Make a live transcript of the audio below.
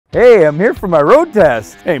Hey, I'm here for my road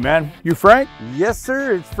test. Hey man, you Frank? Yes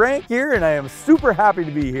sir, it's Frank here and I am super happy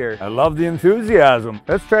to be here. I love the enthusiasm.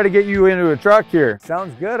 Let's try to get you into a truck here.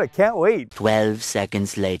 Sounds good, I can't wait. 12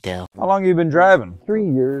 seconds later. How long have you been driving? 3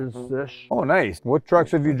 years-ish. Oh nice. What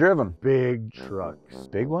trucks have you driven? Big trucks.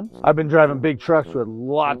 Big ones? I've been driving big trucks with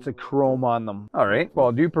lots of chrome on them. Alright.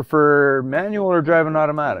 Well, do you prefer manual or driving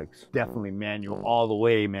automatics? Definitely manual all the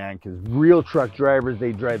way, man, because real truck drivers,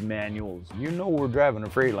 they drive manuals. You know we're driving a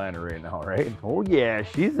Freightliner right now, right? Oh yeah,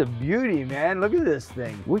 she's a beauty, man. Look at this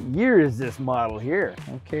thing. What year is this model here?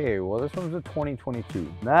 Okay, well this one's a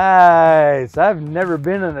 2022. Nice. I've never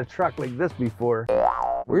been in a truck like this before.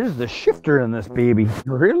 Where's the shifter in this baby?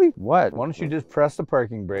 Really? What? Why don't you just press the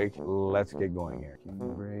parking brake? Let's get going here.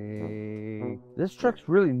 Brake. This truck's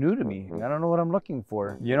really new to me. I don't know what I'm looking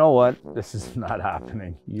for. You know what? This is not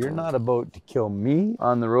happening. You're not about to kill me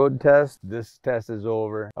on the road test. This test is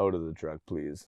over. Out of the truck, please.